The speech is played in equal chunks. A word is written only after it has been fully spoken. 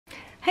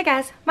Hey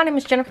guys, my name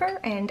is Jennifer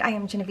and I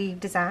am Genevieve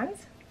Designs.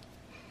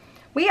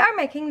 We are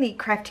making the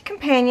Crafty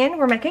Companion.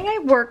 We're making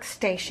a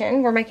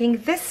workstation. We're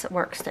making this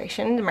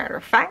workstation, as a matter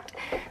of fact.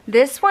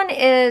 This one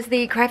is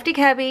the Crafty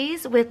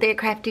Cubbies with the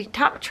Crafty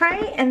top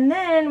tray, and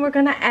then we're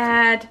going to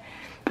add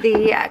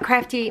the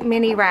Crafty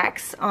Mini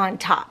Racks on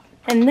top.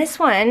 And this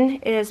one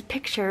is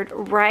pictured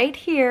right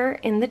here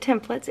in the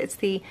templates. It's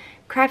the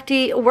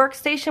Crafty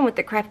Workstation with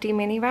the Crafty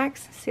Mini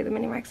Racks. See the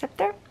mini racks up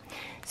there?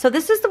 So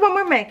this is the one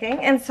we're making,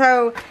 and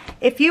so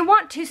if you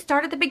want to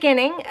start at the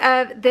beginning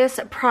of this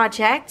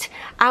project,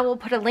 I will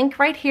put a link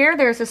right here.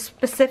 There's a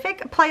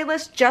specific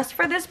playlist just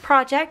for this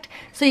project,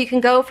 so you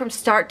can go from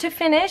start to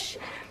finish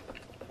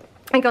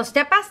and go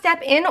step by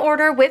step in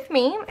order with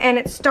me. And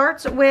it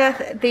starts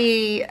with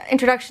the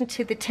introduction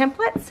to the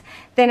templates.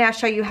 Then I'll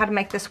show you how to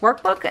make this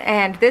workbook.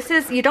 And this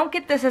is, you don't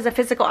get this as a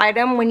physical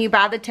item when you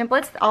buy the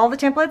templates. All the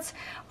templates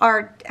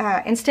are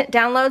instant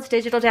downloads,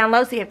 digital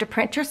downloads that you have to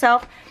print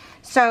yourself.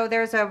 So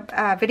there's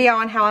a video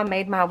on how I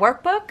made my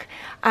workbook,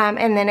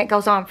 and then it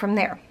goes on from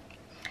there.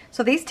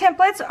 So these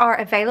templates are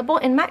available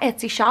in my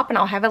Etsy shop, and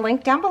I'll have a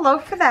link down below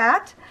for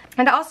that.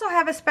 And I also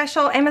have a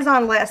special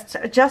Amazon list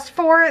just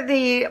for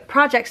the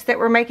projects that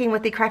we're making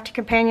with the Crafty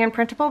Companion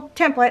printable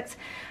templates.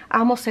 I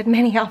almost said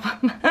many of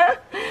them.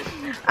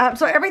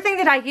 So everything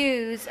that I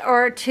use,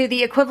 or to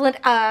the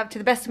equivalent of, to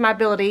the best of my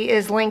ability,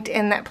 is linked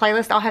in that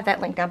playlist. I'll have that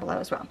link down below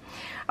as well.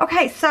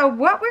 Okay, so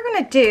what we're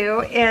going to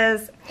do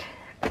is,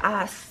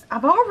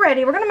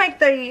 we're going to make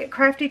the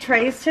Crafty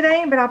Trays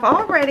today, but I've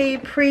already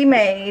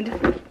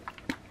pre-made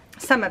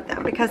some of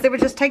them because it would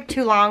just take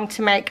too long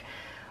to make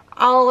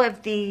all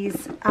of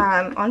these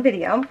on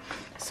video.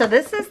 So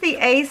this is the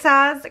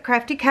A-sized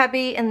Crafty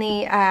Cubby and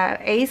the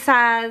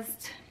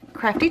A-sized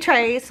Crafty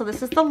Trays. So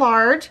this is the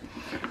large.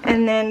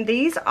 And then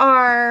these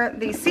are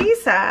the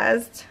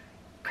C-sized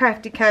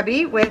Crafty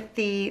Cubby with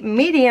the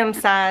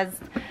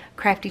medium-sized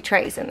Crafty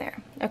Trays in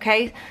there.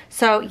 Okay,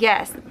 so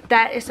yes,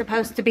 that is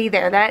supposed to be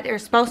there. That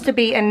is supposed to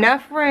be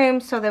enough room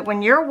so that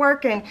when you're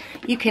working,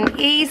 you can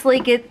easily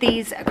get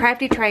these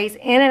Crafty Trays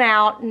in and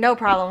out, no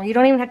problem. You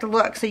don't even have to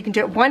look, so you can do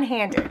it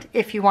one-handed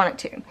if you wanted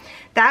to.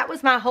 That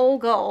was my whole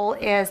goal,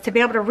 is to be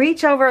able to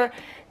reach over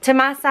to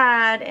my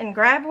side and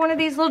grab one of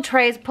these little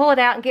trays, pull it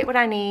out and get what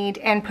I need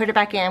and put it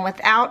back in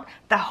without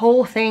the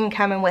whole thing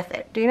coming with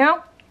it. Do you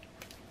know?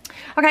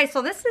 Okay,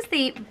 so this is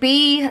the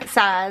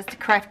B-sized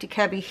Crafty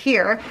Cubby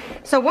here.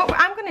 So what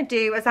I'm going to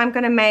do is I'm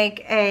going to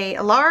make a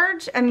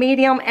large, a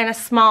medium, and a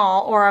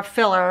small, or a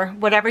filler,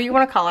 whatever you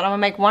want to call it. I'm going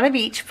to make one of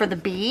each for the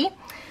B.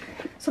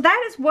 So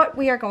that is what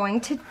we are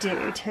going to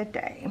do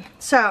today.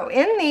 So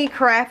in the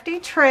Crafty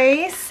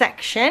Tray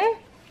section,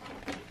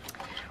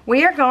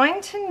 we are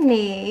going to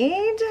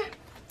need,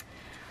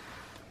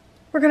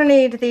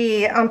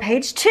 the, on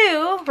page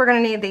 2, we're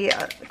going to need the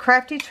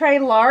Crafty Tray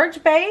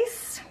large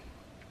base.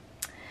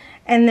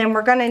 And then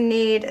we're going to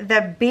need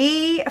the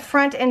B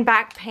front and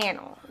back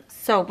panel.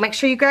 So make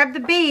sure you grab the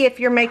B if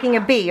you're making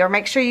a B, or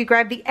make sure you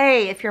grab the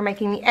A if you're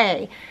making the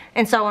A,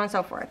 and so on and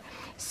so forth.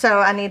 So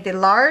I need the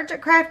large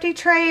Crafty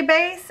Tray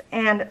base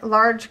and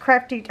large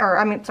Crafty,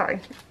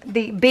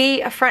 the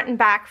B front and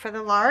back for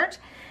the large.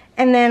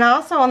 And then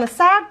also on the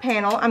side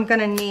panel, I'm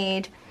going to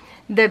need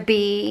the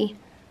B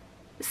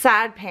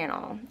side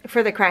panel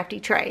for the Crafty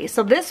Tray.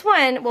 So this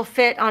one will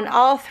fit on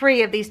all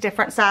 3 of these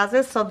different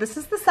sizes. So this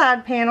is the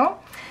side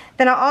panel.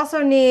 Then I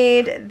also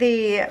need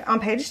on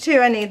page 2,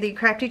 I need the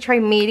Crafty Tray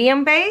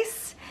medium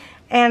base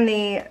and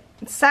the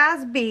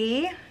size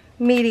B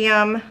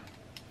medium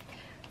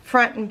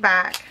front and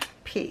back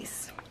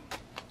piece.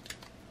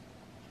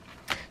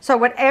 So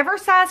whatever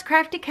size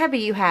Crafty Cubby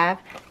you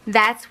have,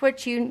 that's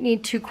what you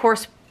need to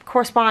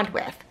correspond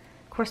with.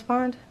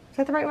 Correspond? Is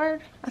that the right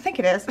word? I think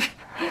it is.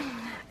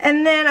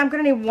 And then I'm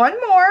going to need one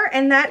more,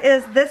 and that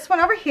is this one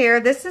over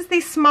here. This is the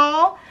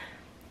small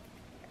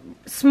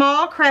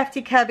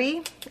Crafty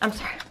Cubby. I'm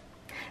sorry.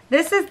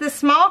 This is the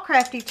small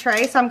Crafty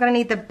Tray, so I'm going to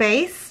need the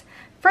base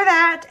for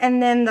that,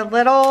 and then the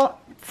little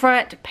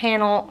front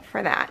panel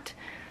for that.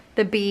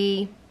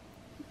 The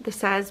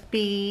size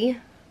B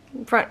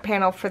front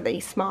panel for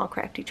the small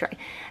Crafty Tray.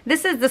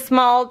 This is the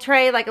small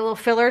tray, like a little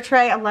filler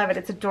tray. I love it.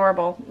 It's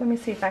adorable. Let me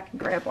see if I can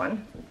grab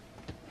one.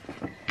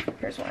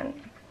 Here's one.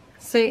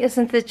 See,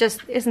 isn't that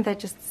just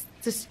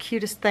the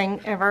cutest thing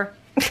ever?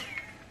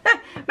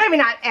 Maybe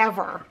not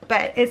ever,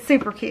 but it's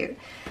super cute.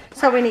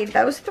 So we need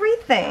those 3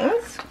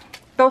 things,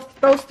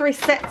 those 3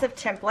 sets of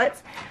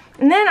templates.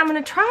 And then I'm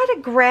going to try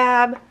to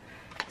grab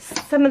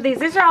some of these.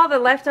 These are all the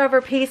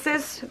leftover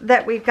pieces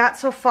that we've got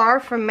so far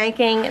from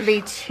making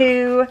the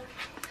 2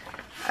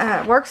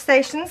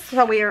 workstations.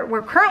 So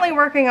we're currently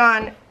working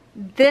on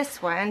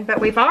this one, but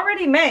we've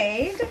already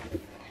made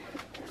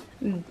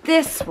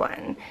this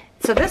one.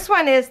 So this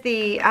one is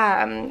the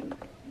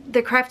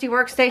Crafty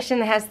Workstation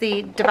that has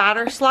the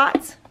divider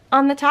slots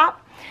on the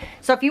top.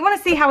 So if you want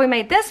to see how we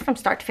made this from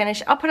start to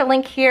finish, I'll put a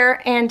link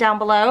here and down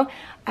below,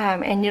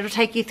 and it'll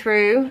take you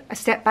through a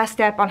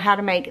step-by-step on how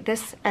to make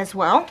this as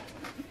well.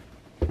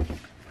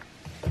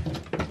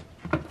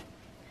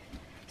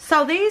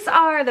 So these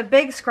are the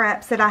big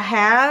scraps that I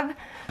have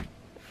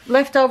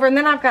left over, and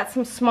then I've got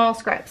some small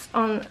scraps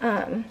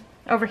on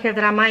over here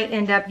that I might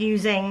end up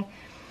using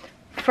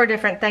for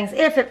different things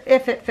if it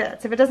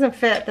fits. If it doesn't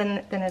fit,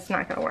 then it's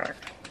not going to work.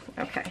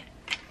 Okay.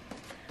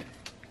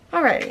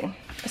 Alrighty.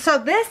 So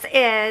this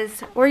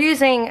is, we're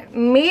using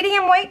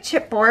medium weight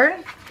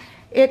chipboard.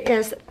 It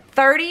is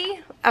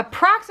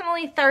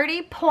approximately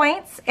 30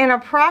 points and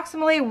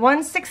approximately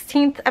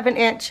 1/16 of an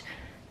inch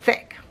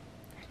thick.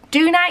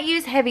 Do not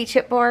use heavy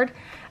chipboard.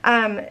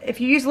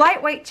 If you use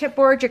lightweight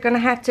chipboard, you're going to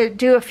have to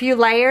do a few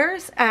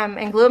layers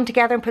and glue them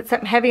together and put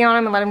something heavy on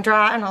them and let them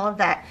dry and all of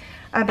that.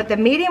 But the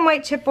medium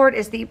weight chipboard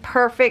is the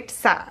perfect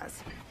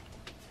size.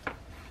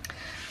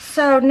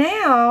 So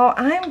now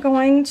I'm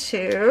going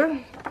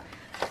to,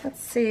 let's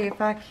see if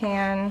I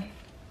can,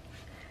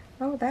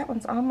 oh, that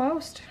one's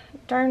almost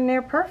darn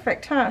near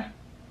perfect, huh?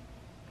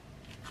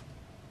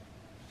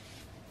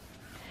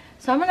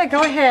 So I'm going to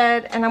go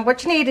ahead, and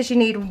what you need is you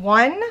need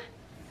one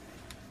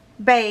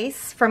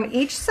base from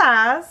each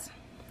size,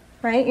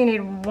 right? You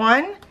need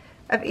one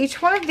of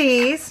each one of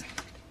these,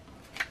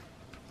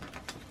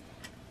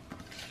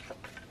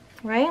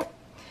 right?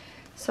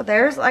 So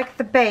there's like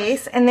the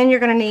base, and then you're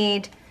going to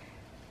need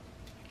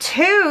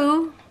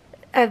two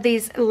of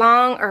these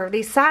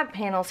these side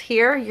panels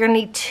here. You're going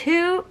to need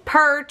 2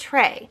 per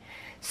tray.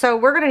 So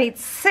we're going to need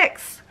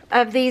 6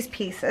 of these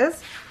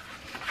pieces.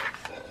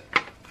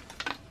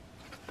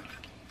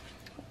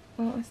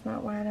 Well, it's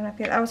not wide enough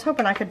yet. I was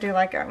hoping I could do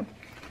like a...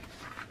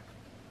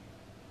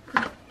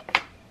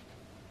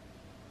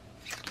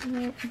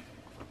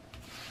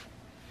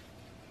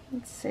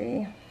 Let's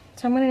see.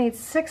 So I'm going to need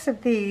 6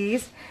 of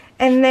these.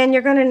 And then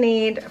you're going to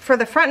need, for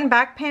the front and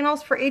back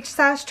panels for each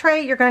size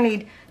tray, you're going to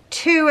need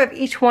 2 of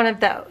each one of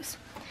those.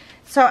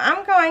 So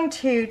I'm going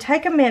to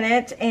take a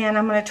minute and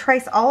I'm going to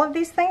trace all of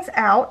these things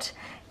out,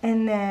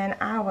 and then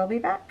I will be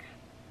back.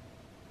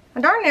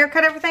 I darn near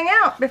cut everything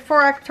out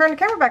before I turn the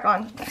camera back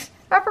on.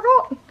 I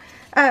forgot.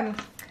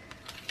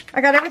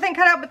 I got everything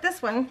cut out but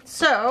this one,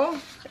 so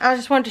I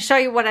just wanted to show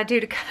you what I do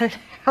to cut it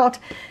out.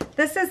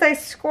 This is a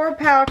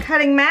Scrapbook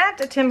cutting mat,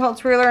 a Tim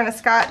Holtz ruler, and a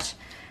Scotch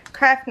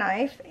craft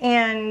knife,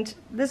 and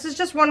this is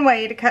just one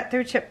way to cut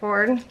through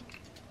chipboard.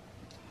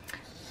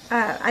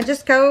 I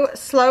just go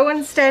slow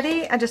and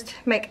steady. I just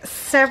make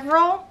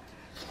several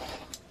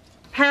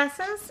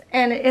passes,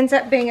 and it ends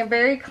up being a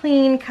very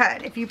clean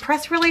cut. If you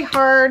press really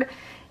hard,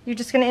 you're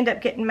just going to end up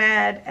getting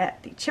mad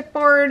at the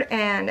chipboard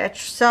and at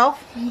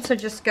yourself. So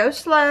just go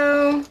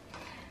slow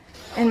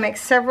and make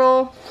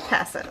several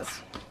passes.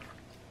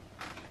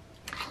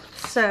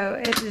 So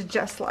it is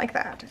just like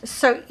that.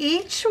 So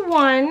each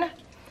one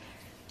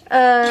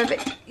of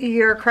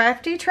your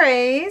crafty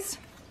trays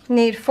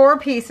need 4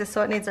 pieces.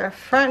 So it needs a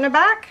front and a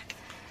back,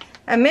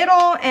 a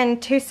middle,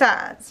 and 2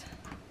 sides.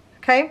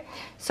 Okay,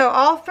 so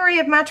all 3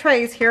 of my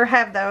trays here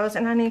have those,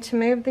 and I need to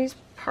move these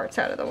parts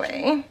out of the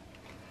way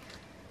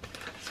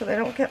so they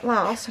don't get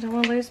lost. I don't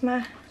want to lose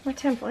my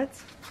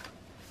templates.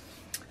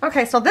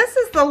 Okay, so this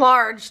is the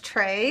large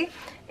tray,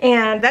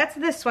 and that's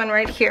this one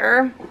right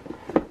here.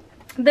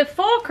 The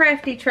full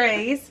crafty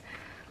trays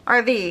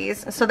are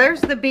these. So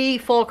there's the B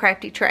full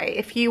crafty tray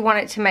if you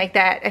wanted to make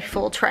that a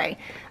full tray.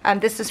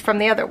 This is from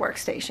the other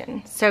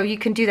workstation, so you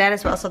can do that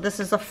as well. So this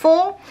is a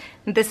full,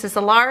 this is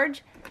a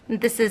large,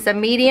 this is a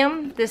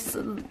medium, this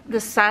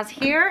size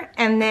here,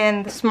 and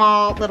then the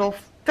small little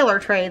filler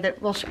tray that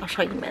I'll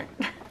show you in a minute.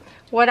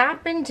 What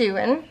I've been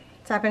doing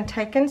is I've been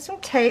taking some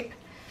tape,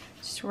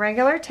 just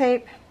regular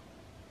tape,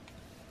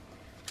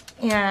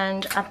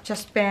 and I've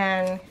just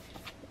been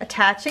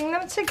attaching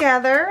them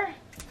together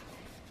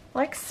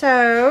like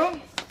so.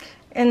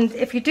 And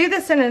if you do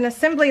this in an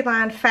assembly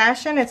line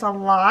fashion, it's a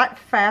lot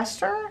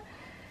faster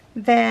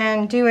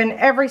than doing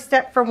every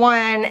step for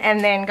one and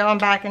then going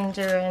back and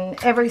doing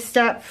every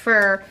step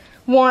for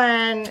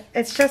one.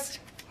 This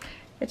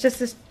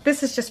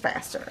is just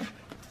faster.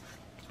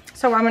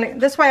 So I'm gonna,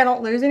 this way I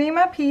don't lose any of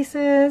my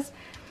pieces,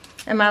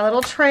 and my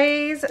little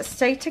trays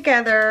stay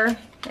together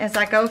as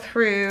I go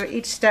through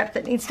each step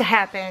that needs to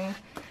happen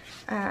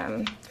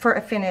for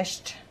a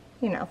finished,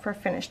 for a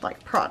finished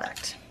like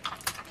product.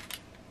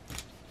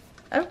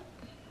 Oh.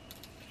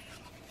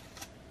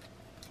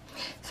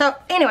 So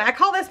anyway, I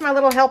call this my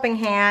little helping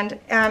hand.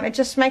 It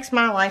just makes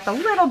my life a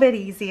little bit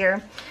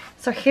easier.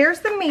 So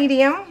here's the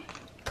medium.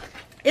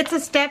 It's a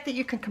step that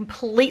you can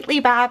completely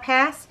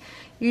bypass.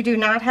 You do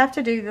not have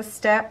to do this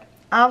step.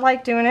 I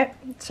like doing it,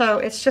 so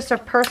it's just a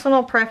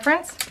personal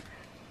preference.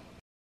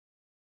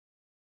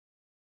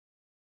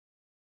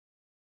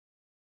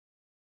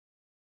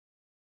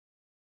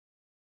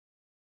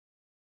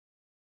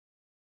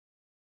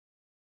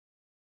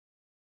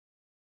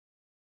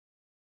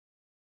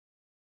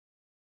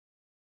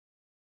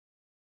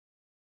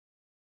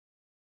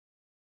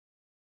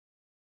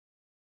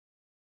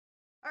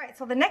 Alright,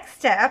 so the next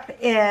step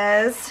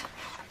is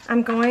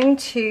I'm going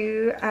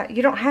to,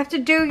 you don't have to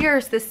do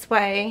yours this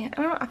way.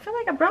 I feel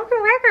like a broken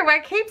record when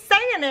I keep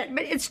saying it,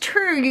 but it's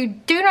true. You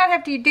do not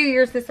have to do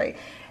yours this way.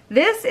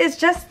 This is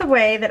just the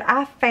way that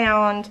I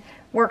found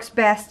works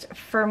best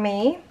for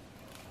me.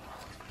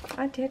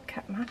 I did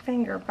cut my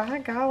finger, by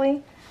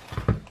golly.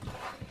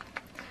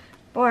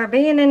 Boy,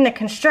 being in the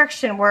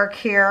construction work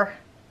here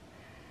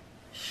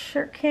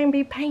sure can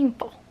be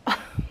painful.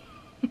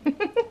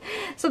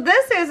 So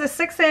this is a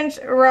 6-inch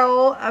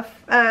roll of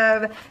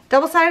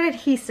double-sided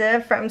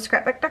adhesive from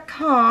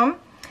Scrapbook.com,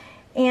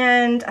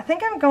 and I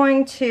think I'm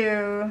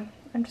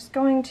just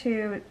going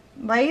to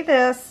lay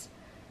this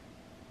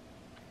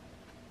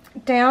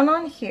down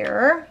on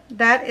here.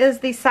 That is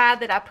the side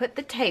that I put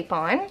the tape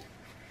on.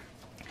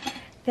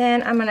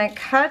 Then I'm going to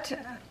cut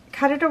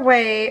it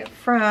away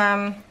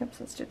from, oops,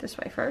 let's do it this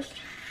way first,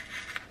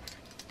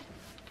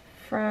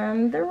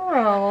 from the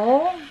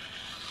roll.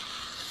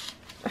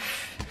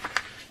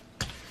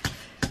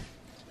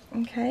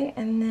 Okay,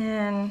 and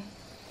then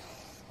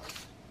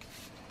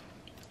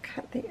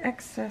cut the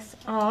excess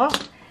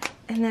off.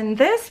 And then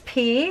this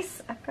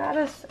piece, I've got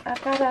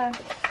a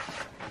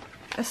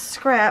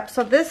scrap.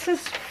 So this is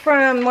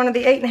from one of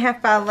the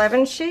 8.5 by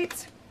 11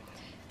 sheets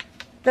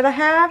that I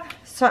have.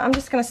 So I'm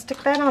just going to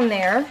stick that on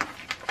there.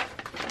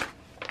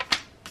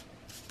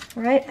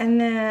 All right,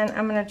 and then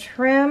I'm going to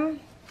trim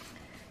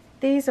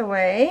these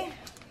away.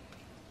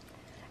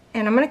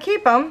 And I'm going to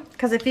keep them,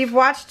 because if you've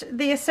watched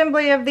the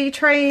assembly of the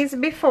trays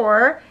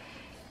before,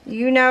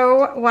 you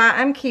know why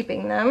I'm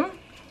keeping them.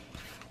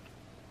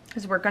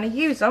 Because we're going to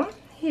use them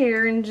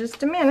here in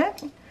just a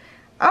minute.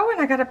 Oh,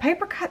 and I got a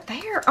paper cut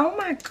there. Oh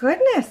my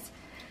goodness.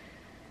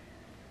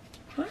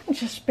 I'm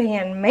just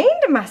being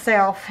mean to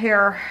myself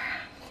here.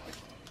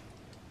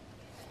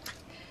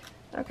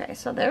 Okay,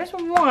 so there's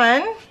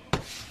one.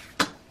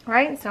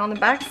 Right, so on the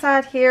back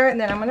side here, and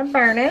then I'm going to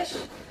burnish.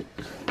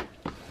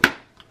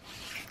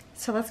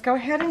 So let's go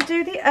ahead and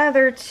do the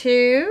other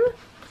two.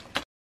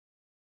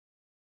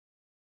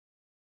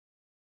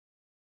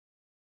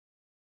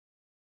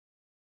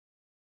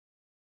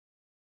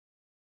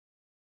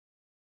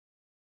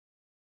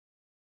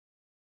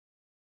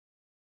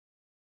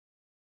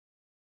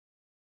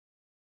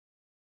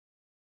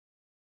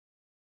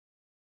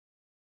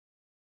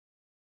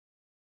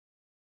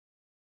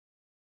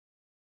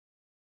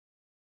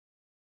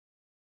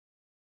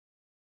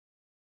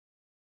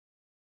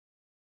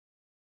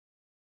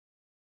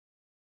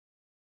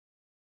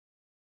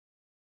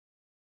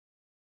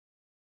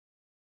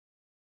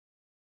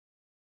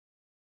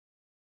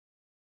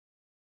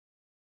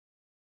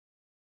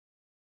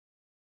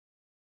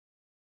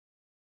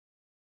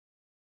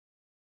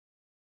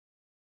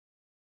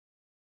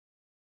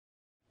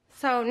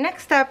 So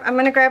next up, I'm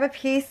going to grab a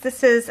piece.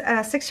 This is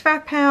a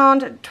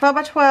 65-pound 12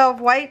 by 12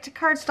 white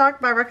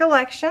cardstock by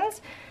Recollections.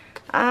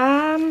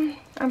 I'm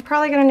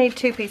probably going to need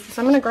 2 pieces.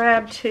 I'm going to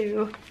grab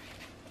 2.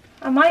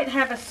 I might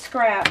have a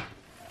scrap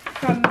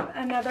from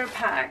another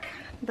pack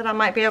that I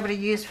might be able to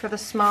use for the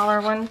smaller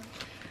one.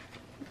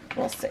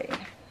 We'll see.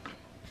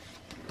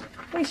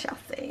 We shall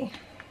see.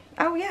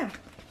 Oh yeah.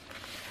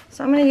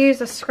 So I'm going to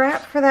use a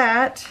scrap for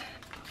that.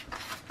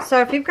 So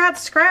if you've got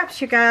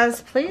scraps, you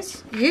guys,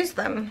 please use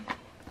them.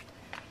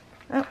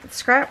 Oh,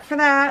 scrap for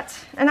that.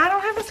 And I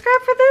don't have a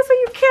scrap for this. Are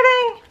you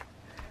kidding?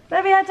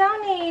 Maybe I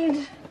don't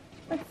need.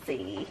 Let's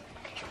see.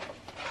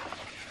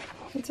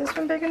 Is this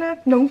one big enough?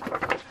 Nope.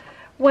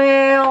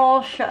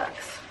 Well,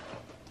 shucks.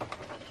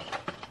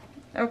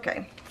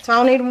 Okay. So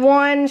I'll need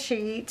 1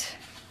 sheet.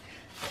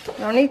 I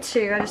don't need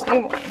 2. I just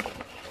need 1.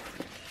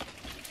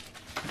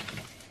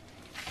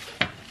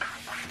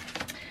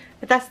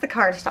 But that's the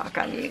cardstock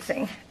I'm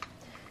using.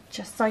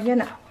 Just so you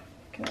know.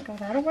 Can I go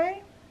that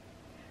away?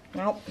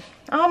 Nope,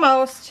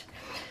 almost.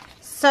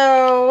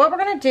 So what we're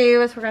going to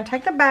do is we're going to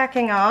take the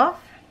backing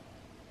off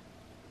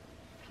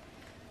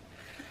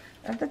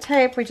of the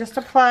tape we just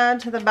applied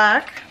to the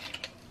back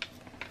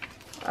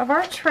of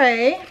our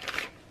tray.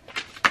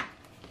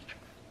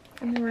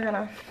 And then we're going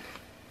to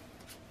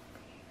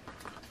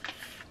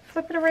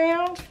flip it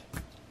around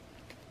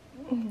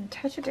and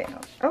touch it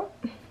down. Oh.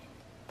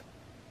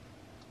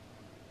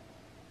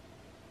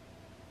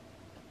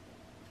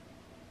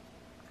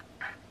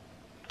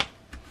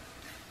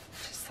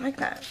 Like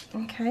that.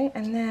 Okay,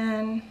 and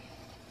then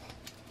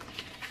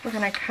we're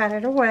going to cut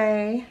it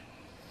away.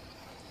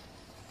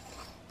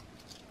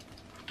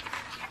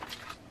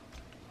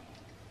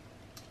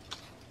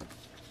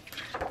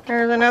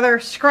 There's another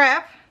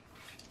scrap.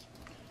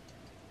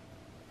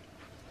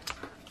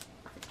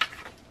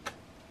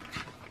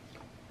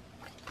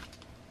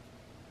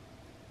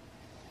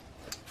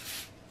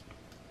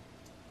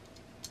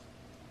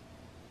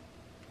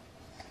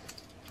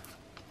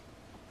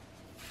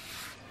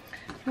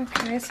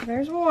 Okay, so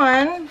there's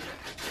one.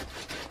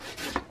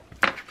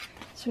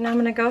 So now I'm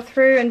going to go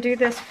through and do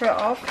this for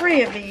all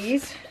 3 of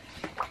these.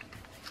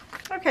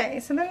 Okay,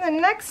 so then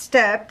the next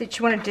step that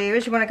you want to do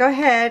is you want to go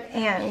ahead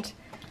and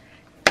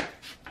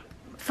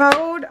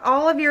fold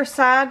all of your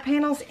side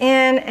panels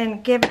in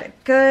and give it a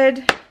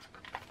good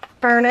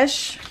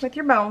burnish with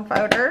your bone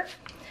folder.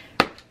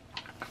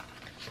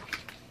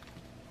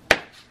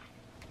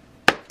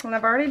 And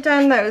I've already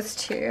done those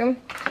 2.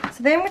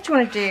 So then what you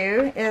want to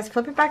do is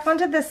flip it back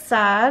onto this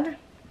side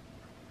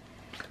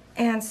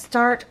and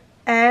start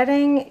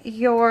adding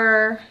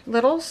your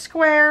little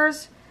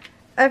squares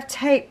of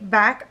tape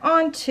back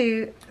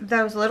onto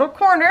those little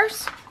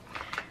corners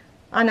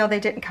I know they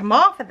didn't come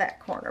off of that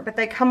corner, but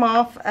they come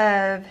off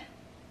of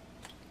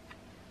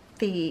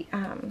the,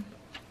 I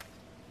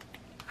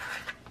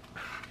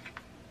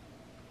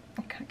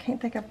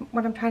can't think of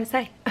what I'm trying to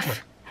say.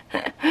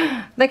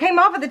 They came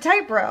off of the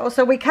tape roll,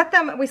 so we cut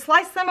them, we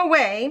sliced them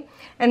away,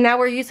 and now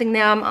we're using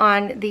them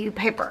on the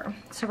paper.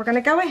 So we're going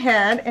to go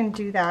ahead and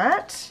do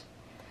that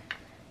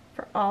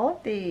for all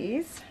of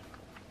these.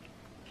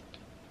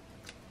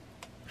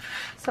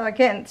 So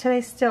again,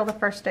 today's still the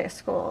first day of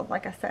school.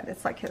 Like I said,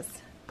 it's like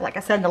like I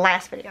said in the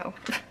last video.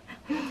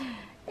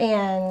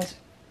 And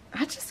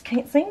I just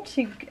can't seem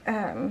to,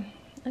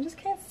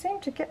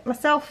 get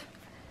myself,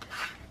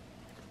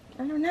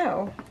 I don't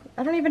know.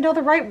 I don't even know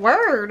the right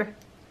word,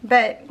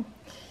 but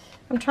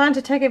I'm trying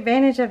to take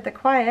advantage of the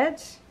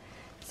quiet.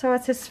 So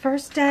it's his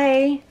first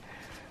day.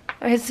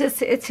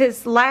 It's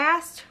his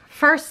last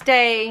first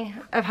day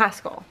of high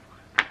school.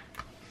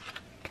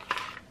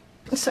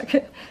 So,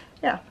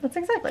 yeah, that's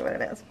exactly what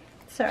it is.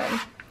 So,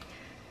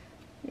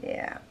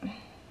 yeah,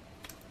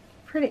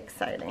 pretty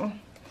exciting.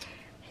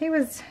 He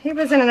was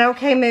in an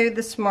okay mood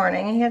this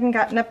morning. He hadn't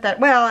gotten up that,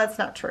 well, that's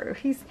not true.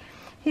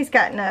 He's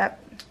gotten up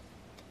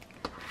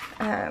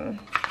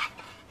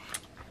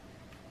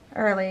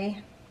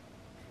early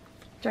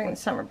during the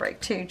summer break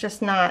too,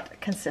 just not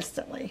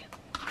consistently.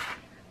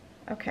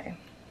 Okay,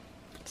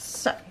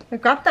 so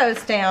we've got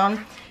those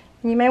down.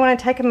 You may want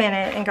to take a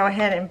minute and go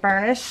ahead and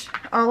burnish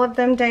all of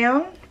them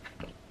down.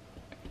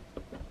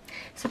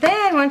 So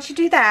then once you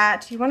do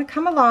that, you want to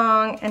come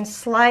along and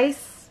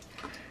slice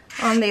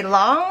on the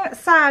long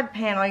side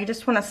panel. You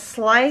just want to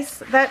slice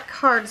that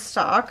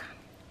cardstock.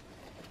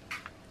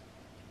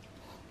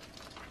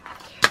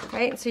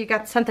 Right, so you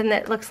got something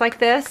that looks like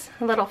this,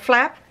 a little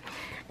flap.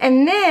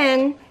 And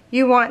then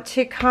you want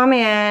to come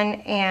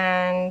in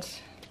and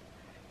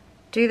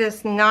do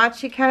this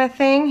notchy kind of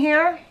thing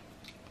here.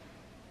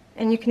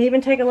 And you can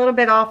even take a little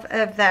bit off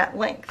of that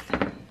length.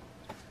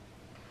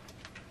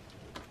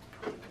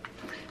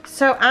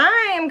 So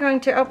I am going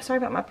to, oh, sorry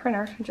about my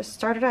printer, I just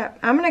started up.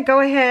 I'm going to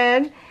go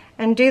ahead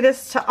and do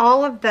this to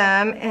all of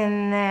them,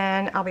 and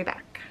then I'll be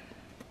back.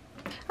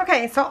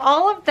 Okay, so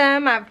all of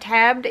them, I've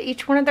tabbed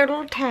each one of their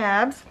little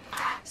tabs.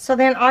 So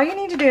then all you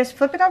need to do is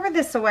flip it over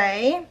this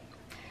way,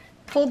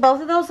 pull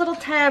both of those little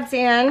tabs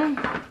in,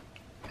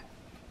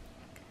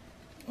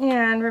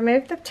 and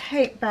remove the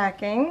tape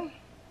backing.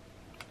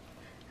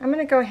 I'm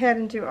going to go ahead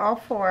and do all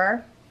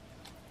four.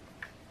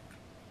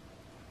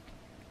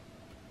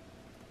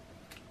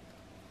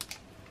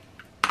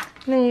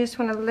 And then you just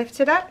want to lift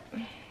it up.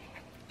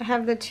 I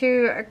have the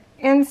two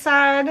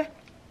inside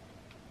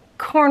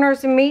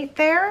corners of meat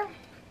there.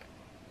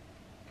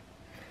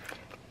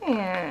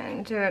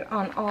 And do it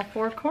on all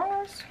four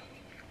corners.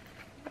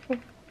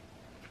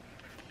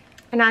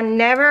 And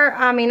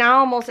I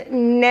almost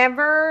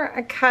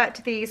never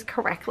cut these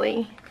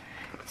correctly.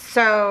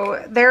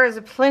 So there is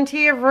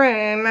plenty of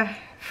room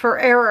for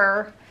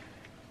error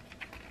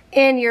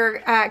in your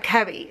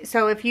cubby.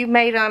 So if you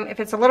made them, if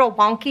it's a little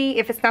wonky,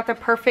 if it's not the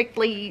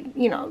perfectly,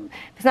 if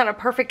it's not a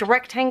perfect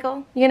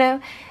rectangle,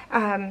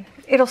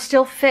 it'll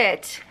still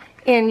fit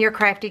in your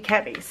crafty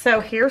cubby.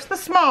 So here's the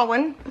small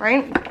one,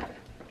 right?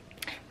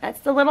 That's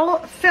the little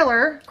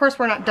filler. Of course,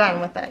 we're not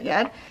done with that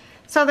yet.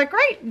 So the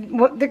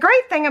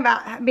great thing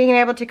about being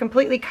able to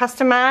completely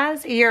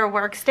customize your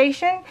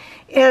workstation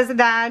is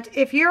that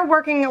if you're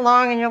working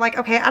along and you're like,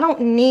 okay, I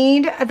don't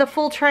need the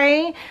full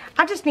tray,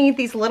 I just need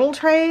these little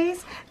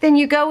trays, then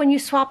you go and you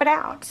swap it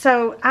out.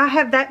 So I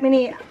have that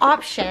many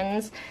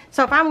options.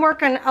 So if I'm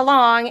working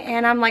along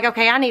and I'm like,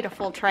 okay, I need a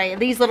full tray.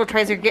 These little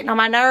trays are getting on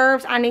my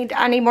nerves. I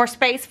need more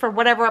space for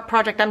whatever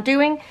project I'm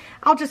doing.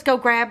 I'll just go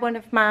grab one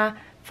of my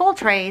full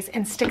trays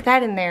and stick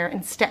that in there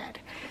instead.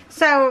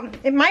 So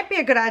it might be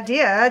a good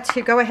idea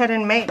to go ahead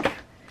and make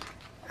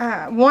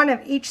one of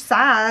each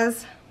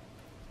size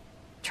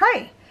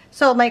tray.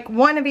 So make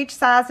one of each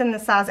size in the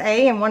size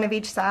A, and one of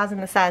each size in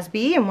the size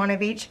B, and one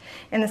of each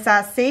in the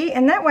size C.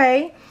 And that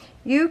way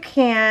you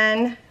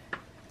can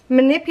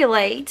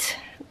manipulate,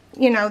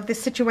 the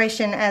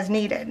situation as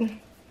needed.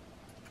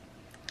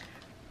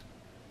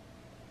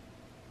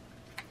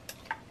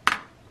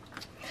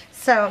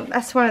 So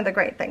that's one of the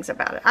great things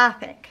about it, I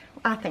think.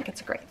 I think it's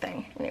a great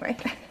thing, anyway.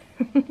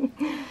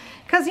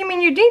 Because, you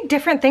need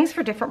different things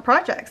for different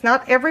projects.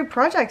 Not every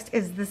project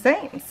is the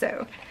same.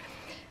 So,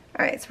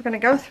 alright, so we're going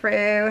to go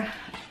through.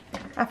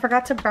 I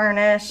forgot to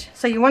burnish.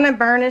 So you want to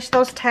burnish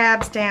those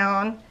tabs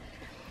down.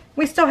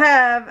 We still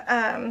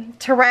have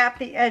to wrap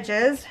the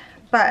edges,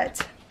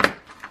 but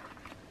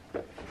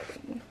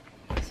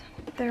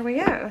there we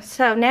go.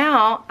 So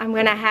now I'm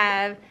going to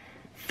have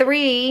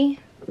 3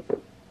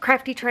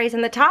 crafty trays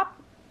in the top,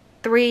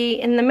 3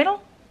 in the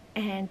middle,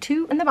 and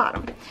 2 in the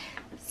bottom.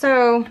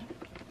 So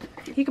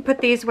you can put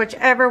these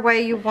whichever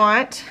way you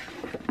want.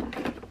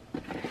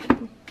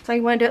 So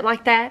you want to do it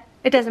like that?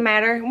 It doesn't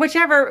matter.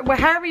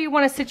 However you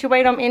want to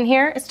situate them in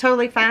here, it's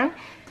totally fine.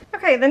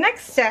 Okay, the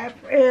next step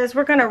is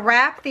we're going to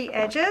wrap the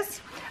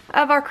edges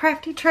of our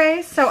crafty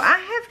trays. So I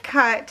have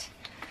cut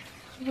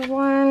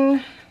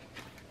 1,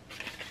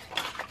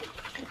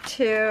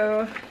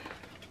 2,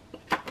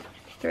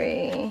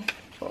 3,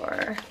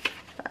 4,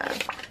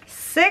 5,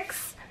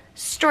 6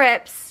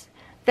 strips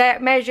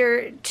that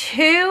measure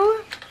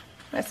 2,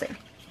 let's see,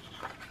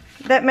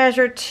 that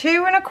measure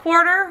 2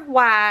 1/4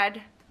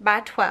 wide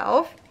by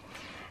 12.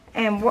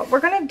 And what we're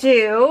gonna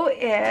do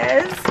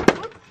is,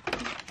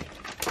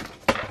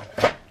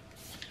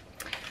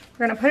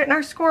 we're gonna put it in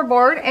our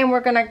scoreboard and we're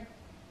gonna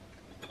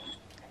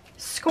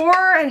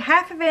score a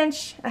half of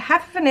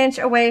an inch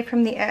away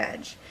from the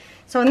edge.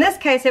 So in this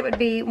case, it would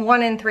be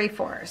 1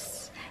 3/4.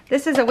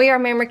 This is a We Are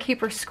Memory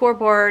Keeper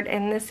scoreboard,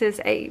 and this is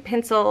a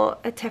pencil,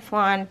 a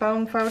Teflon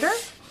bone folder.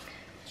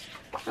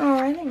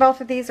 Alright,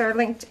 both of these are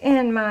linked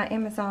in my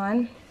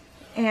Amazon.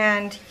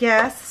 And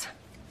yes,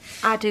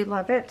 I do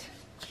love it.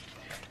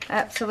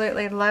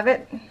 Absolutely love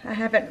it. I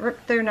haven't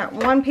ripped through not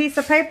one piece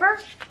of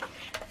paper,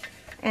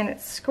 and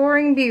it's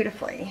scoring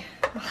beautifully.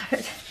 I love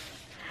it.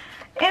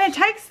 And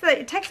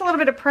it takes a little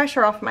bit of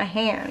pressure off my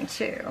hand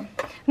too.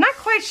 I'm not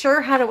quite sure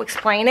how to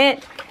explain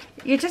it.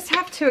 You just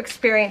have to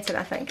experience it,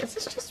 I think. Is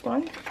this just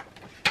one?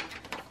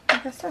 I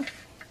guess so.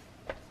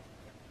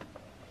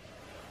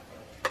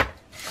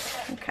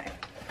 Okay.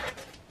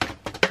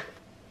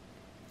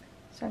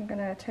 So I'm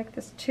gonna take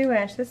this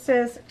 2-inch. This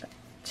is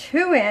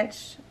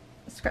 2-inch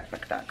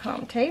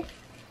scrapbook.com tape.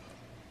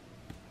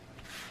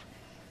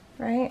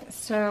 Right,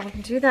 so we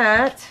can do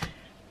that.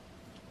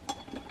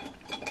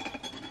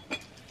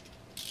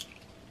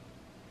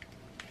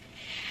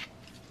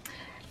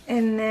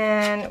 And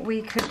then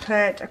we could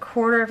put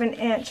 1/4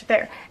 inch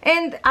there.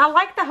 And I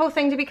like the whole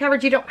thing to be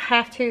covered. You don't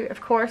have to, of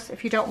course,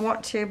 if you don't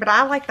want to, but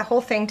I like the whole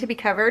thing to be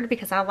covered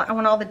because I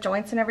want all the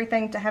joints and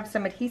everything to have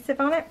some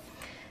adhesive on it.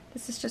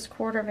 This is just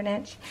 1/4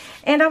 inch.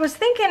 And I was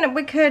thinking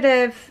we could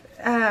have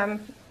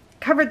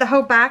covered the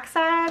whole back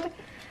side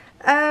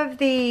of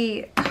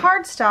the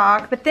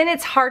cardstock, but then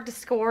it's hard to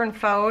score and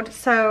fold.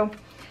 So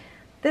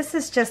this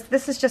is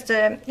just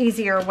an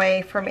easier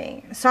way for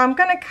me. So I'm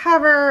gonna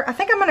cover, I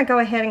think I'm gonna go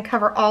ahead and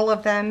cover all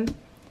of them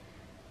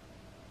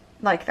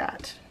like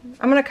that.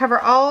 I'm gonna cover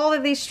all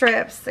of these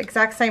strips the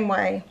exact same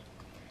way,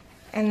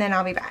 and then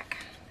I'll be back.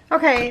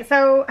 Okay,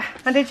 so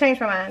I did change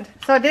my mind.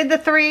 So I did the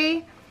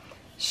 3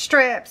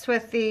 strips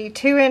with the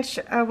 2-inch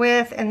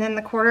width and then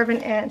the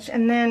 1/4 inch.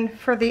 And then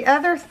for the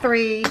other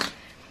 3,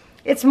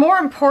 it's more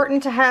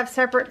important to have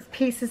separate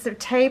pieces of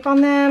tape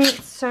on them.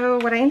 So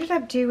what I ended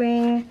up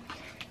doing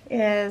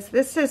is,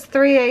 this is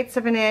 3/8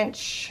 of an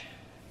inch.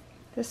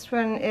 This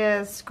one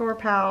is Score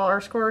Pal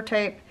or Score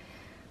Tape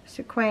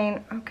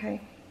Sequin.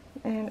 Okay,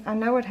 and I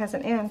know it has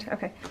an end.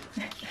 Okay.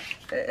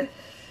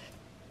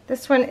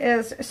 This one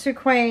is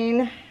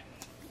Sequin,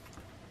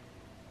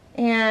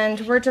 and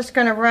we're just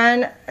going to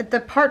run the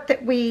part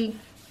that we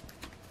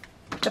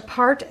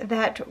scored,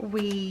 that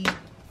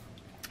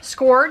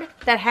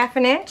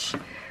 1/2 inch.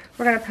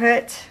 We're going to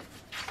put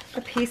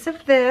a piece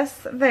of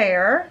this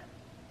there.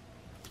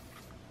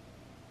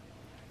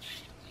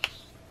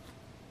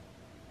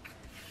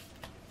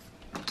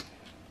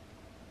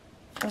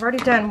 I've already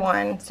done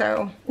one,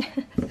 so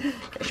in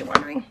case you're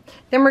wondering.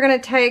 Then we're going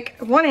to take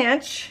 1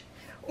 inch,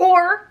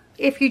 or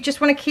if you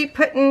just want to keep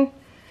putting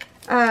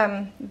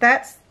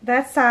that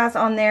size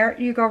on there,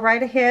 you go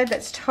right ahead.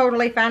 That's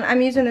totally fine.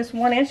 I'm using this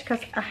 1 inch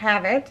because I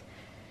have it.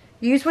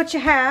 Use what you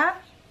have.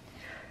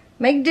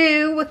 Make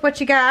do with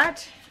what you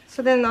got.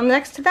 So then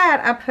next to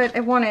that, I put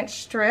a 1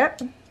 inch strip.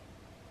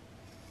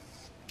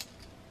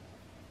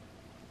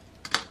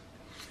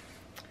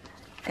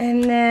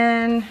 And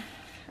then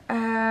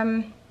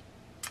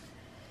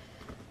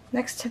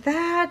next to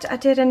that, I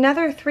did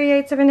another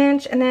 3/8 of an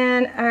inch and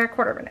then a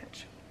 1/4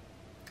 inch.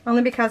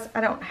 Only because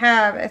I don't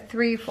have a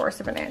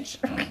 3/4 of an inch.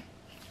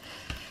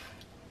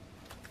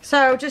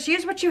 So just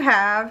use what you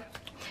have.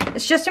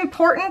 It's just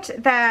important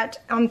that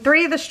on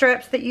 3 of the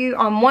strips that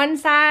on one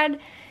side,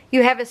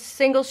 you have a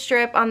single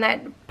strip on that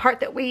part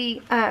that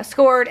we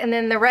scored, and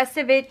then the rest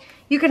of it,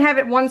 you can have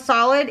it one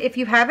solid if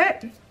you have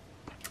it.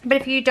 But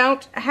if you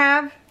don't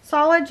have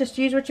solid, just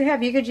use what you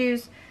have. You could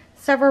use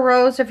several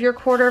rows of your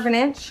 1/4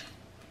 inch.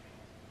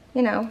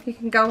 You know, you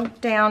can go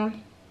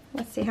down,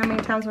 let's see, how many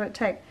times would it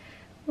take?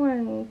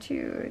 1,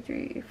 2,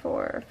 3,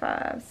 4,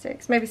 5,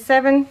 6, maybe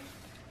 7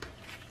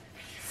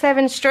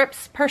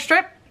 strips per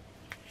strip.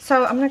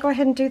 So I'm gonna go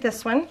ahead and do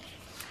this one.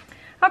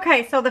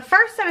 Okay, so the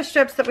first set of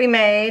strips that we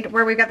made,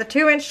 where we got the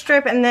 2-inch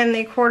strip and then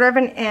the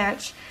 1/4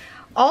 inch,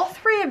 all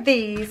 3 of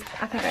these,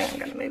 I think I am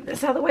gonna move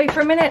this out of the way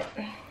for a minute.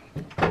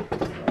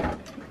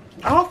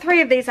 All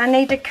 3 of these, I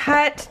need to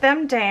cut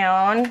them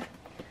down.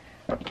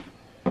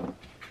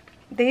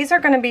 These are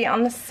going to be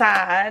on the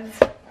sides.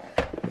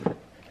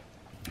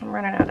 I'm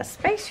running out of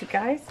space, you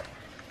guys.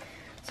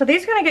 So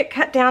these are going to get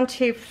cut down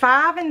to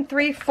 5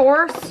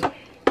 3/4.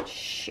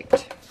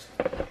 Shoot.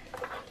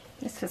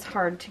 This is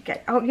hard to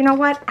get. Oh, you know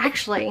what?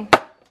 Actually,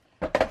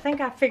 I think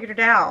I figured it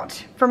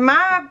out. For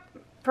my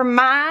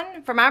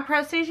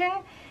precision,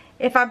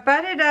 if I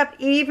butt it up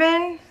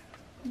even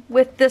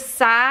with this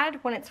side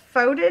when it's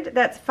folded,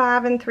 that's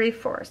 5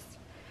 3/4.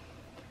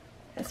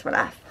 That's what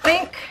I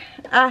think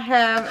I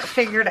have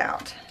figured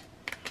out.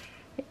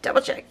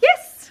 Double check.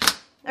 Yes!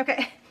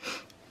 Okay.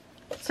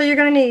 So So you're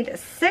going to need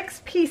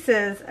 6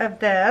 pieces of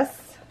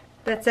this.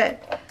 That's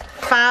at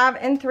 5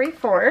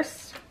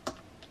 3/4.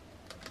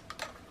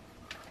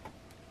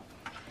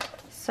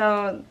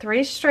 So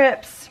 3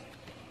 strips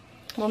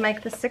will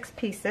make the 6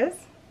 pieces.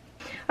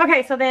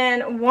 Okay, so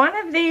then one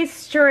of these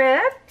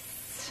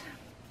strips,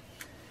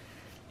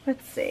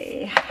 let's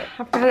see,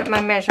 I've got my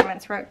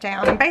measurements wrote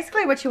down. And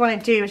basically what you want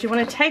to do is you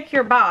want to take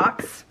your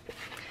box.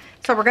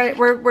 So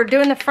we're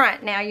doing the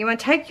front now. You want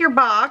to take your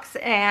box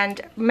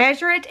and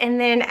measure it and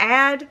then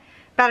add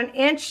about 1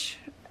 inch,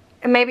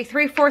 maybe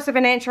 3/4 of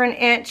an inch or 1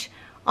 inch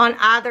on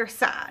either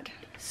side.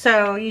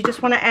 So you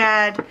just want to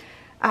add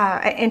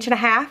 1.5 inches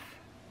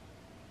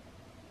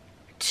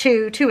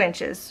to 2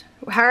 inches.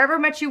 However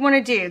much you want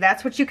to do,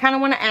 that's what you kind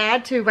of want to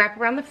add to wrap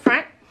around the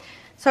front.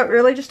 So it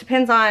really just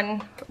depends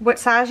on what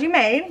size you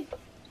made.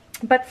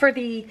 But for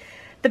the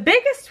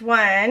biggest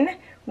one,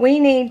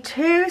 we need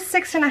 2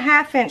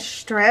 6.5-inch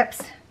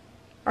strips,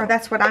 or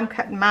that's what I'm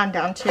cutting mine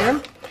down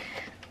to.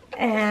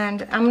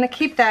 And I'm going to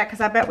keep that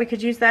because I bet we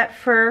could use that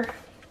for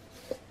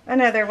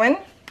another one.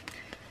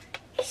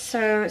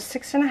 So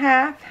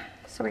 6.5.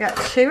 So we got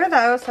 2 of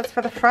those. That's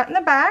for the front and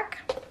the back.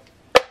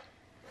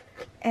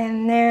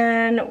 And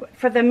then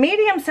for the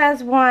medium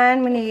size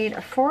one, we need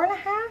a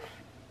 4.5.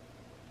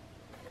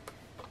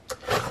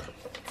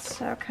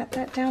 So cut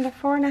that down to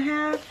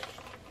 4.5.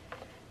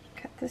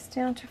 Cut this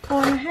down to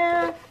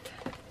 4.5.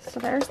 So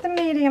there's the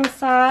medium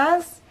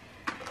size.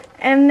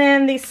 And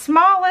then the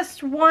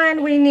smallest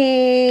one, we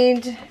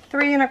need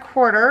 3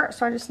 1/4.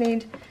 So I just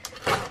need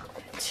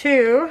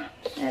 2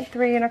 and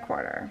 3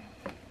 1/4.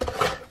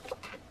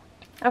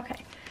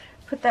 Okay.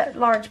 Put that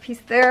large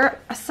piece there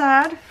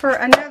aside for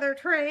another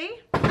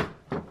tray.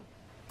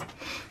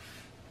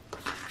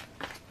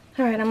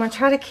 Alright, I'm going to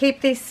try to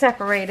keep these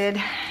separated.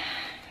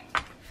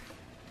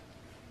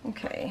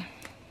 Okay.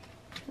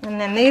 And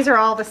then these are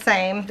all the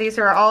same. These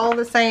are all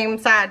the same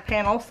side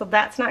panel, so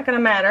that's not going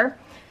to matter.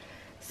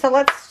 So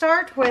let's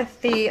start with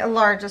the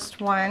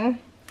largest one.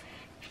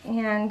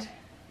 And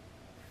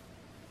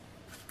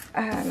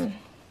I'm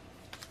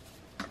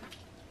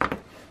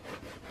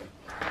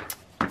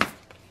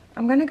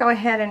going to go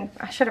ahead and,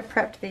 I should have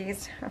prepped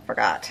these, I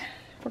forgot.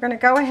 We're going to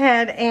go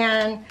ahead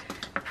and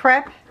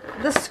prep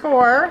the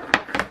score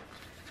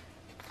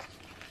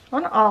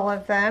on all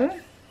of them.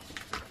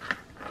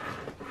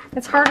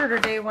 It's harder to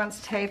do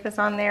once tape is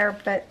on there,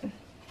 but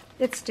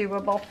it's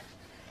doable.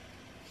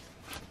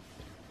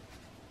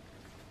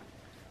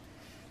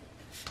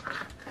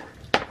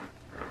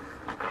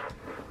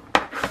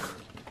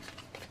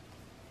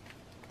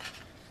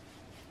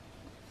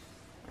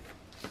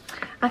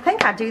 I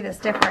think I do this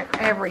different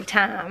every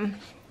time.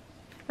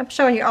 I'm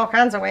showing you all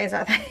kinds of ways,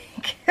 I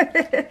think.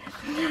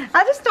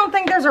 I just don't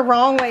think there's a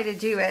wrong way to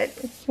do it.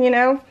 You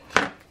know,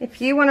 if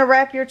you want to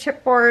wrap your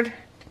chipboard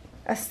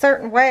a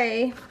certain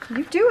way,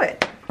 you do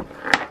it.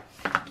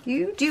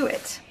 You do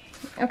it.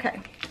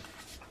 Okay.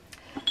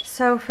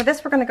 So for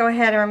this, we're going to go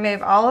ahead and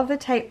remove all of the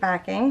tape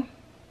backing.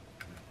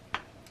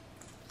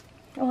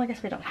 Well, I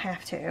guess we don't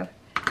have to.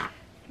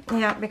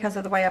 Yeah, because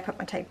of the way I put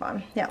my tape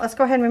on. Yeah, let's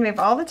go ahead and remove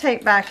all the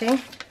tape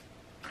backing.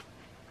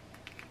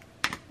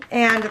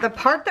 And the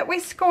part that we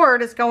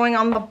scored is going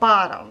on the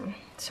bottom.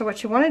 So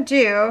what you want to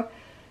do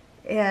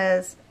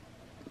is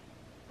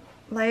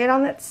lay it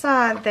on that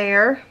side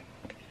there.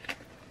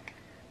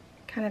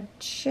 Kind of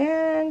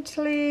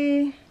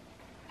gently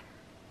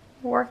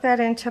work that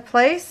into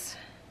place.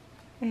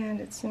 And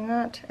it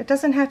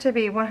doesn't have to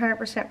be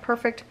 100%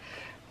 perfect.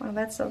 Well,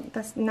 that's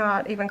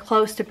not even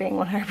close to being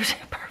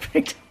 100%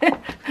 perfect.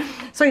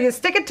 So you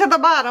stick it to the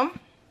bottom.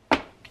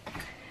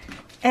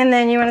 And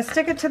then you want to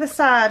stick it to the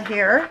side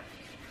here.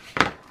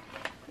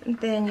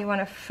 Then you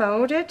want to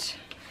fold it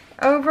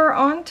over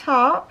on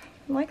top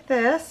like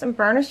this and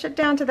burnish it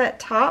down to that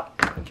top,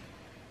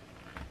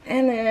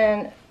 and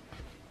then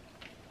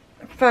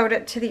fold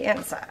it to the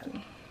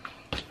inside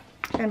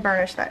and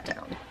burnish that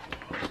down.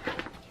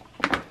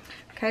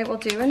 Okay, we'll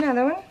do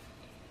another one.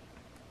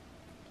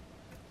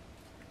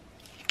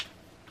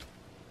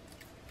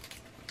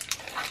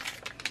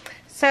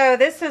 So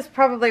this is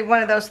probably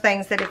one of those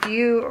things that if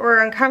you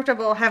were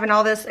uncomfortable having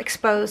all this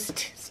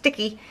exposed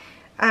sticky,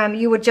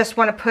 you would just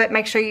want to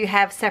make sure you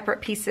have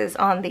separate pieces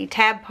on the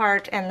tab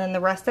part and then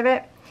the rest of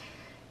it.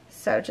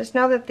 So just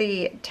know that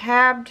the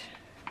tabbed,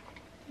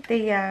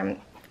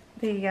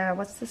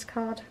 what's this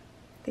called?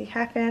 The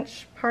 1/2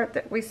 inch part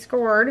that we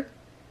scored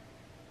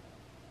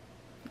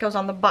goes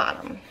on the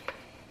bottom.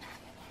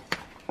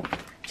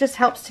 Just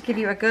helps to give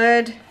you a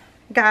good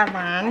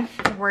guideline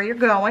of where you're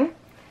going.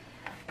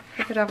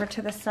 Flip it over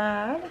to the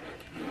side,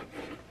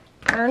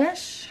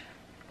 burnish,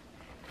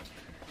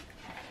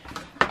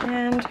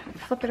 and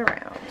flip it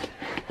around.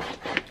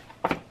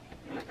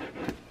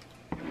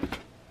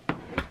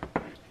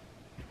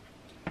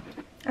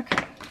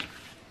 Okay,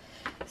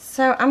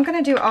 so I'm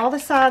going to do all the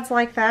sides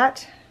like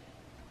that,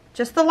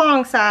 just the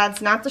long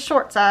sides, not the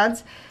short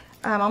sides.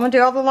 I'm going to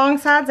do all the long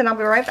sides and I'll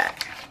be right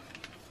back.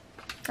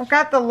 I've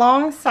got the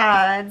long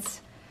sides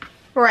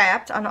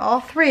wrapped on all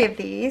 3 of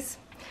these.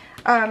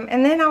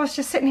 And then I was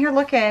just sitting here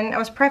looking, I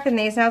was prepping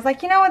these, and I was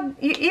like, you know what,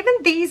 even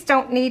these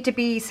don't need to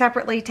be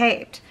separately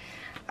taped.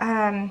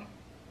 Yeah,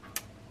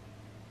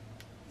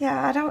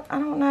 I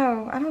don't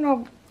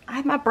know.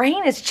 My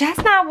brain is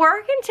just not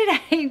working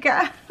today, you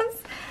guys.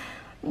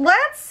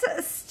 Let's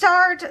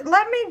start.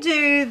 Let me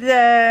do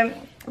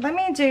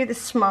the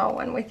small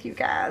one with you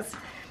guys.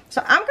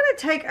 So I'm going to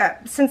take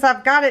since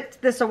I've got it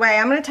this away,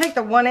 I'm going to take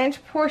the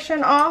 1-inch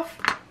portion off.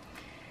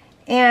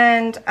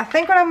 And I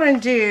think what I'm going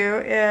to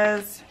do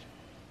is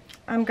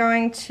I'm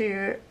going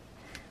to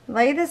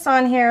lay this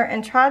on here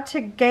and try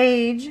to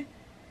gauge,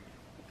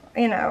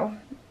 you know,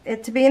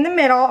 it to be in the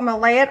middle. I'm going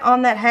to lay it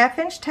on that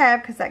 1/2-inch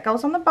tab because that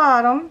goes on the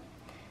bottom.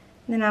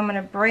 Then I'm going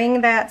to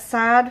bring that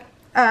side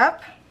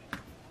up,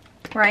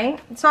 right?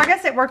 So I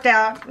guess it worked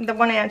out. The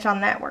 1 inch on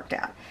that worked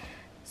out.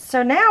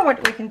 So now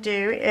what we can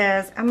do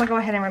is I'm going to go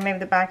ahead and remove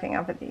the backing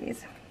off of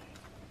these.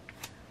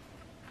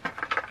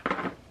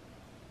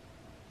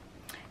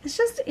 It's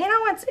just, you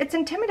know, it's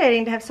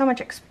intimidating to have so much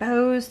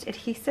exposed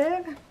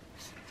adhesive.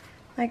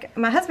 Like,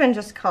 my husband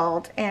just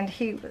called and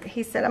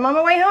he said, I'm on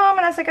my way home,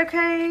 and I was like,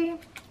 okay,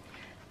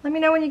 let me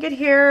know when you get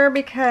here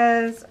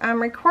because I'm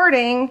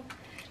recording.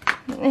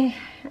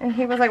 And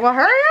he was like, well,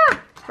 hurry up,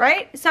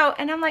 right? So,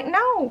 and I'm like,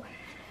 no,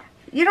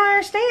 you don't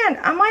understand.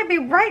 I might be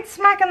right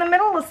smack in the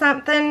middle of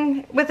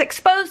something with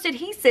exposed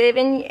adhesive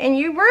and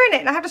you ruin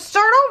it and I have to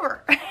start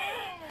over.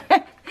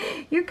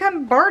 You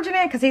come barging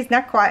in because he's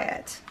not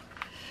quiet.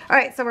 All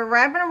right, so we're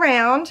wrapping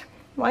around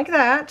like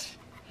that.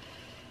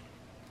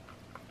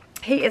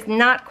 He is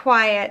not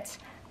quiet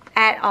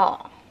at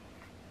all.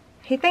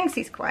 He thinks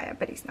he's quiet,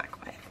 but he's not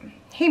quiet.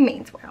 He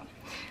means well.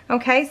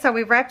 Okay, so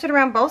we've wrapped it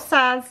around both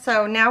sides.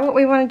 So now what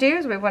we want to do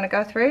is we want to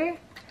go through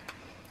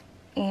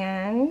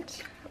and,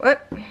 whoop,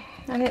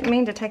 I didn't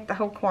mean to take the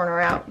whole corner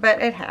out,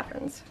 but it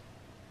happens.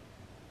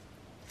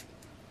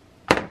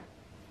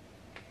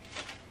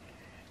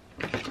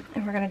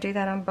 And we're going to do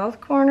that on both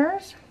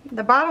corners.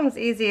 The bottom's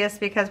easiest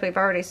because we've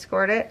already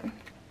scored it.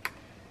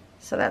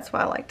 So that's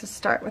why I like to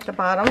start with the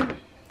bottom.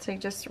 So you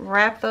just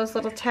wrap those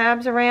little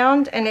tabs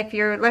around, and if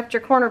you left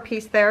your corner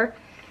piece there,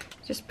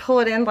 just pull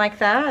it in like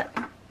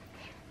that.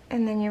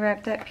 And then you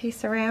wrap that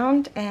piece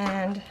around,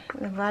 and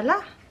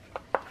voila.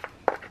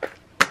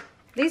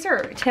 These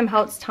are Tim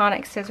Holtz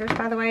tonic scissors,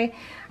 by the way.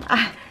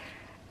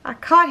 I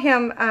caught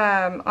him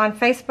on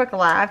Facebook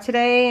Live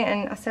today,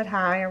 and I said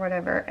hi or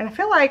whatever. And I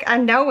feel like I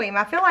know him.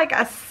 I feel like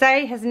I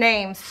say his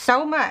name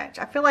so much.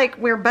 I feel like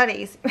we're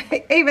buddies.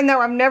 Even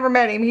though I've never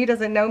met him, he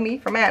doesn't know me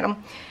from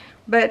Adam.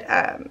 But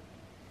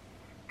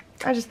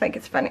I just think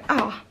it's funny.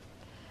 Oh,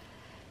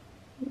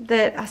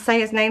 that I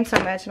say his name so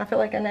much, and I feel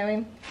like I know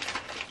him.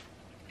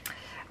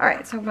 All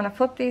right, so I'm going to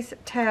flip these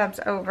tabs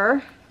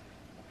over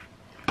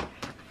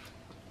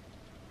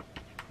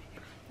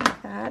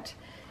like that.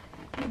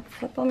 And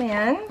flip them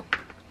in,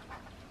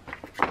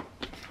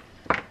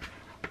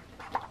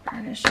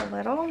 burnish a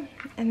little,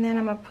 and then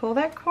I'm going to pull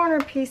that corner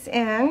piece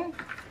in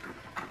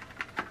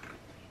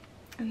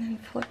and then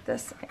flip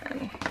this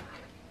in.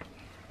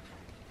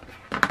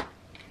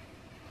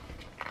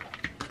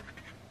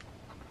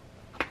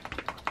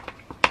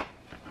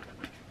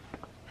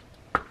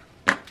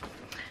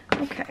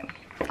 Okay,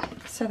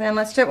 so then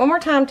let's do it one more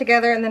time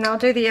together, and then I'll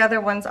do the other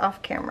ones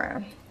off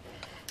camera.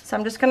 So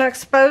I'm just going to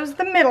expose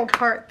the middle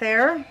part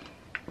there.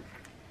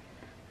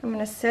 I'm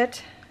going to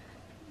sit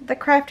the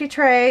crafty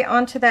tray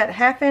onto that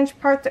 1/2-inch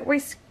part that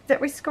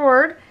we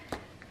scored,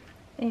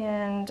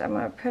 and I'm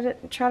going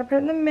to try to put it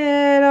in the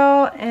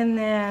middle, and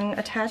then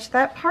attach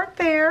that part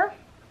there.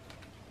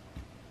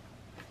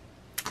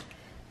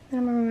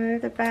 And I'm going to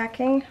remove the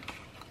backing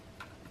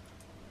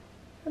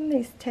from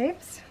these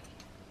tapes.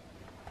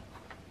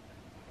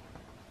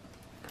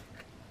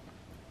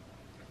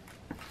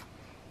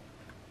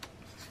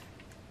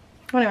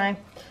 Anyway,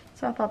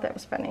 so I thought that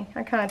was funny.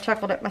 I kind of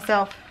chuckled at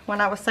myself when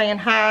I was saying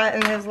hi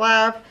in his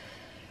live.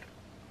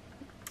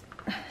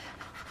 I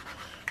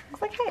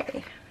was like,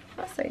 hey,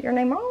 I say your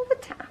name all the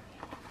time.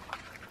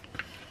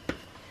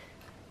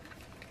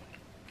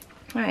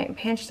 All right,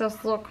 pinch those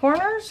little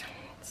corners.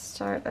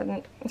 Start.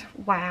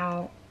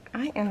 Wow,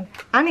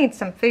 I need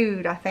some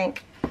food, I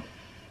think.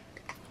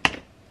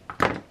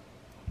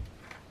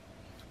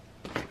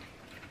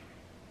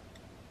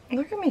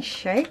 Look at me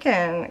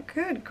shaking.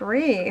 Good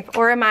grief.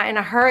 Or am I in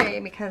a hurry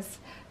because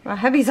my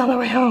hubby's on the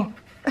way home?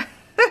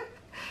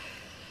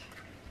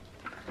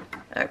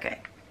 Okay.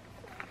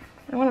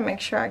 I want to make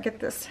sure I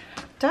get this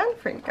done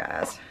for you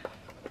guys.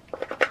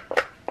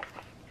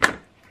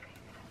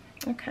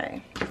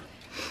 Okay.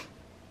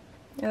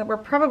 We're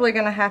probably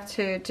going to have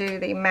to do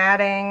the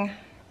matting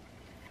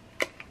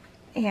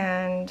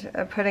and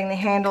putting the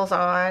handles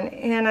on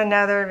in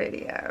another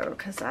video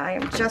because I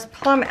am just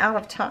plumb out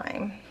of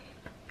time.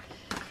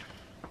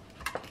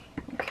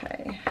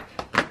 Okay,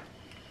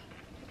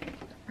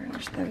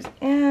 burnish those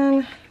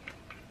in,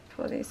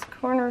 pull these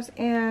corners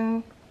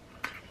in.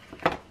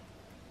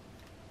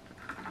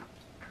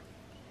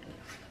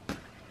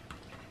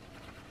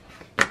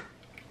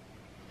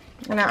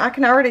 Now I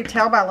can already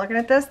tell by looking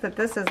at this that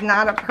this is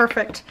not a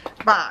perfect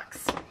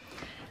box,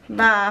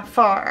 by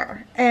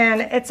far,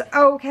 and it's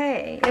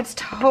okay. It's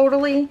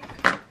totally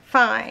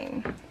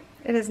fine.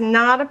 It is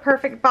not a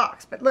perfect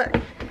box, but look,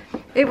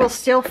 it will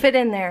still fit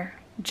in there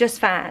just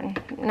fine.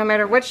 No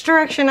matter which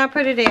direction I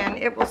put it in,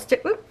 it will still,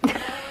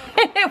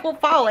 it will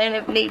fall in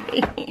if need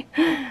be,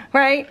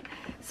 right?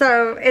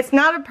 So it's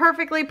not a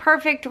perfectly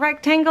perfect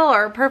rectangle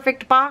or a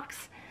perfect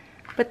box,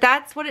 but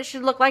that's what it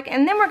should look like.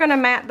 And then we're gonna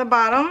mat the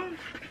bottom.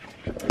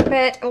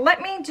 But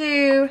let me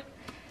do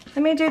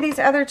these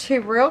other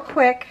two real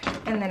quick,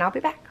 and then I'll be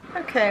back.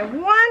 Okay,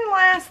 one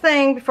last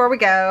thing before we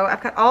go.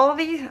 I've got all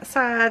these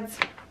sides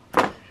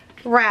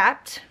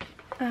wrapped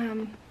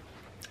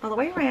all the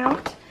way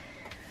around.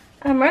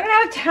 I'm running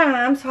out of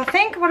time, so I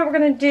think what we're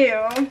going to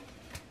do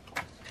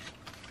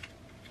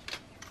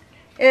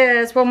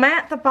is we'll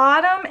mat the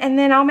bottom, and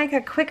then I'll make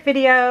a quick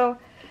video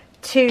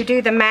to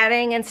do the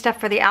matting and stuff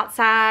for the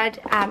outside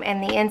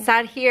and the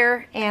inside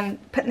here, and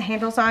putting the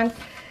handles on,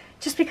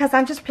 just because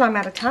I'm just plumb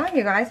out of time,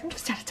 you guys. I'm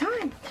just out of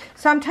time.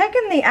 So I'm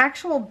taking the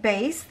actual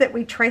base that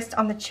we traced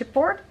on the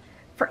chipboard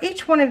for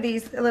each one of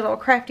these little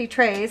crafty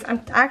trays.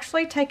 I'm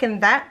actually taking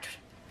that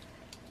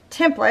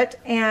template,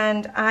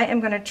 and I am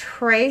going to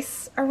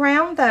trace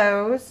around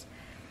those,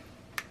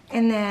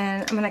 and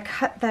then I'm going to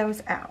cut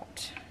those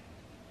out.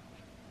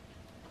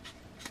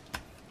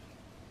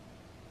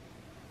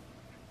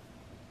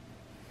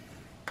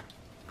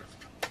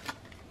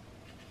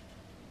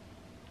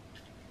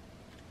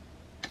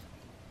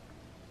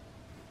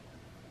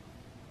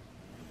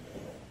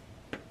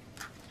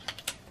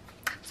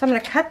 So I'm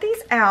going to cut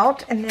these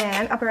out, and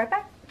then I'll be right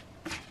back.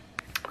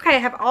 Okay, I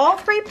have all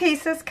three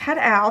pieces cut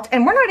out,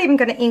 and we're not even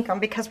going to ink them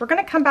because we're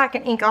going to come back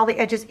and ink all the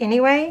edges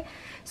anyway.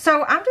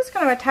 So I'm just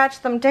going to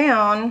attach them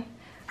down,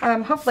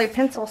 hopefully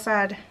pencil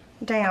side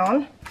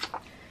down.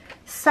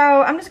 So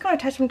I'm just going to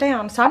attach them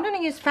down. So I'm going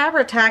to use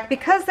Fabri-Tac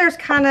because there's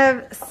kind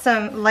of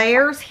some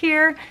layers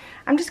here.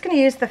 I'm just going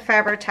to use the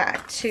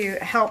Fabri-Tac to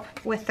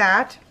help with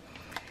that.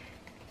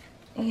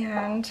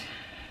 And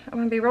I'm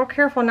going to be real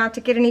careful not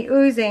to get any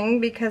oozing,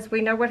 because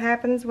we know what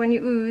happens when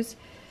you ooze.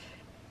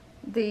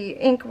 The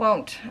ink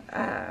won't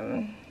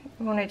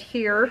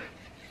adhere.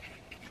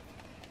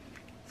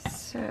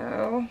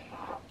 So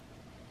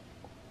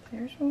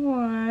there's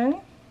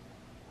one.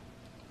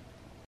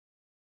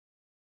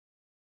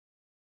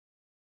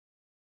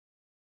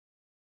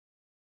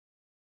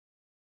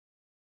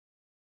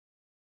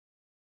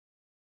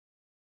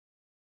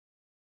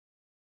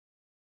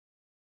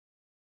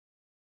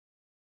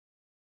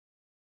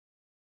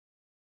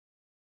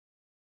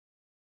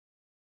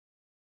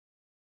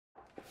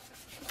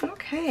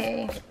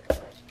 Okay.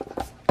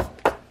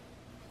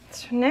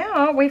 So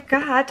now we've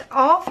got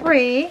all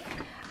three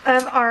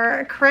of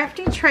our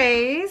crafty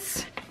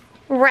trays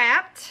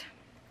wrapped,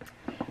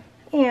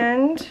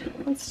 and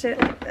let's do it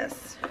like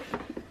this.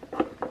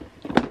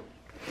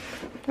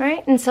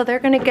 Right? And so they're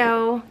gonna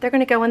go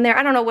in there.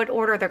 I don't know what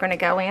order they're gonna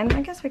go in.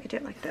 I guess we could do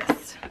it like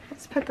this.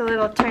 Let's put the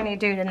little tiny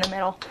dude in the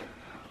middle.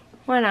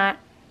 Why not?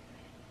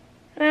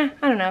 I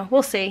don't know.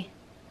 We'll see.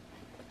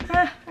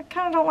 I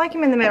kind of don't like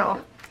him in the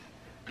middle.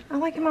 I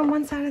like him on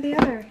one side or the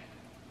other.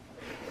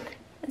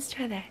 Let's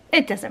try that.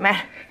 It doesn't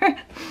matter.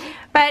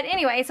 But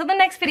anyway, so the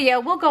next video,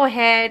 we'll go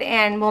ahead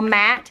and we'll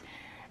mat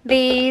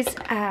these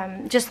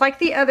just like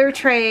the other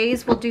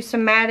trays. We'll do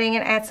some matting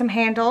and add some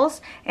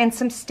handles and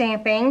some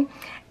stamping.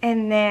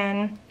 And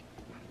then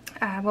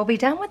we'll be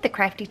done with the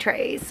crafty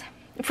trays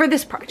for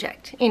this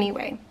project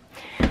anyway.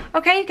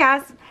 Okay, you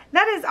guys,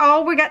 that is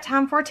all we got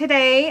time for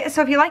today.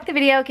 So if you like the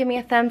video, give me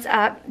a thumbs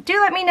up. Do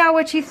let me know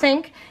what you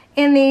think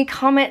in the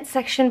comment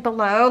section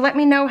below. Let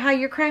me know how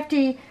your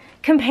crafty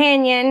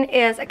companion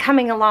is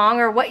coming along,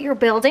 or what you're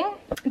building.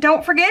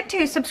 Don't forget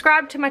to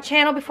subscribe to my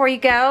channel before you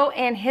go,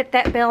 and hit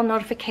that bell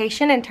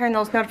notification and turn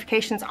those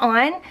notifications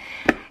on.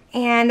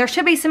 And there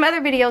should be some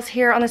other videos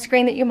here on the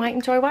screen that you might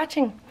enjoy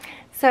watching.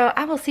 So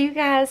I will see you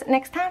guys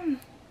next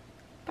time.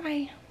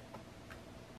 Bye.